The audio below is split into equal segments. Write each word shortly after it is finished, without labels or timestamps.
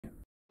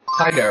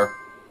Hi there.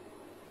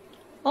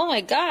 Oh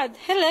my God,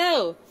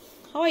 hello.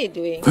 How are you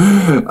doing?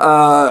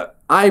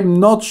 I'm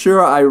not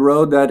sure I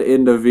wrote that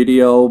in the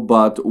video,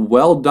 but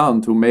well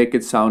done to make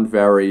it sound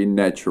very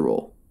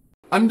natural.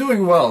 I'm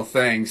doing well,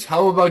 thanks.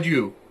 How about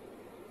you?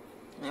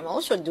 I'm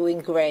also doing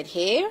great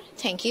here,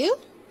 thank you.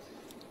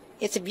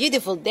 It's a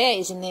beautiful day,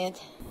 isn't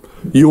it?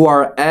 You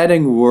are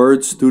adding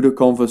words to the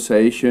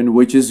conversation,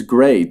 which is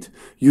great.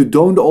 You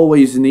don't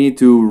always need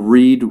to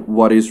read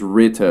what is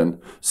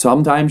written.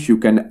 Sometimes you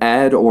can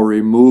add or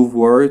remove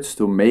words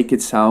to make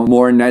it sound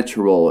more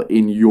natural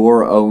in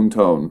your own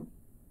tone.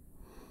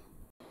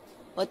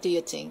 What do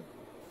you think?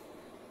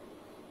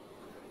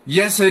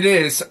 Yes, it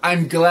is.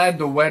 I'm glad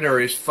the weather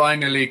is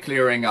finally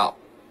clearing up.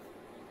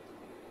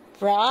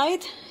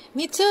 Right?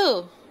 Me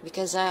too.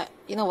 Because,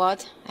 you know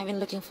what? I've been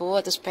looking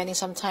forward to spending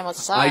some time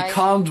outside. I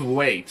can't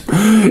wait.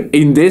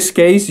 In this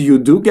case, you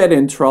do get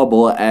in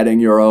trouble adding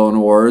your own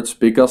words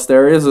because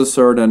there is a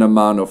certain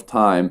amount of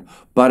time,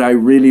 but I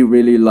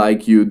really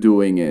like you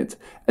doing it.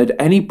 At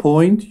any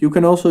point, you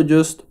can also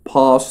just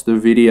pause the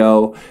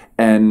video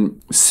and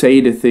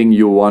say the thing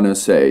you want to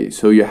say,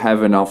 so you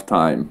have enough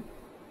time.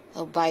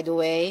 Oh, by the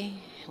way,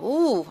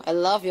 ooh, I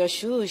love your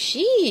shoes.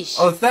 Sheesh.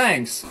 Oh,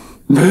 thanks.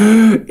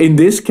 In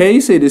this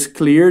case, it is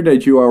clear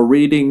that you are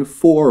reading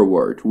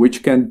forward,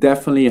 which can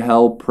definitely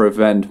help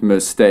prevent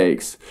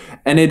mistakes.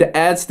 And it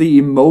adds the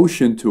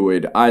emotion to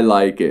it. I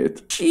like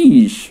it.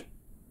 Sheesh.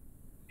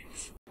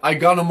 I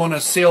got them on a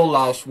sale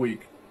last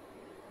week.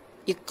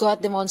 You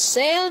got them on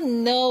sale?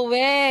 No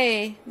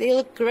way. They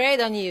look great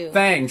on you.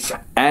 Thanks.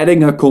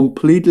 Adding a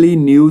completely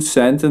new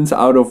sentence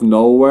out of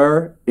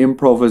nowhere,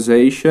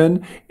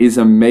 improvisation, is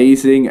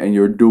amazing and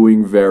you're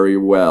doing very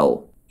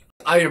well.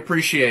 I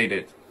appreciate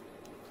it.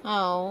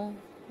 Oh,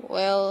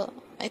 well,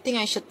 I think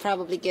I should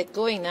probably get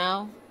going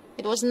now.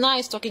 It was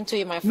nice talking to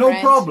you, my friend. No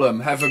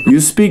problem. Have a good...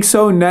 You speak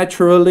so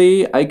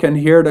naturally, I can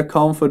hear the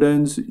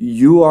confidence.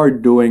 You are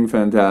doing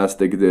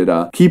fantastic,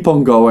 Dida. Keep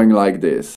on going like this.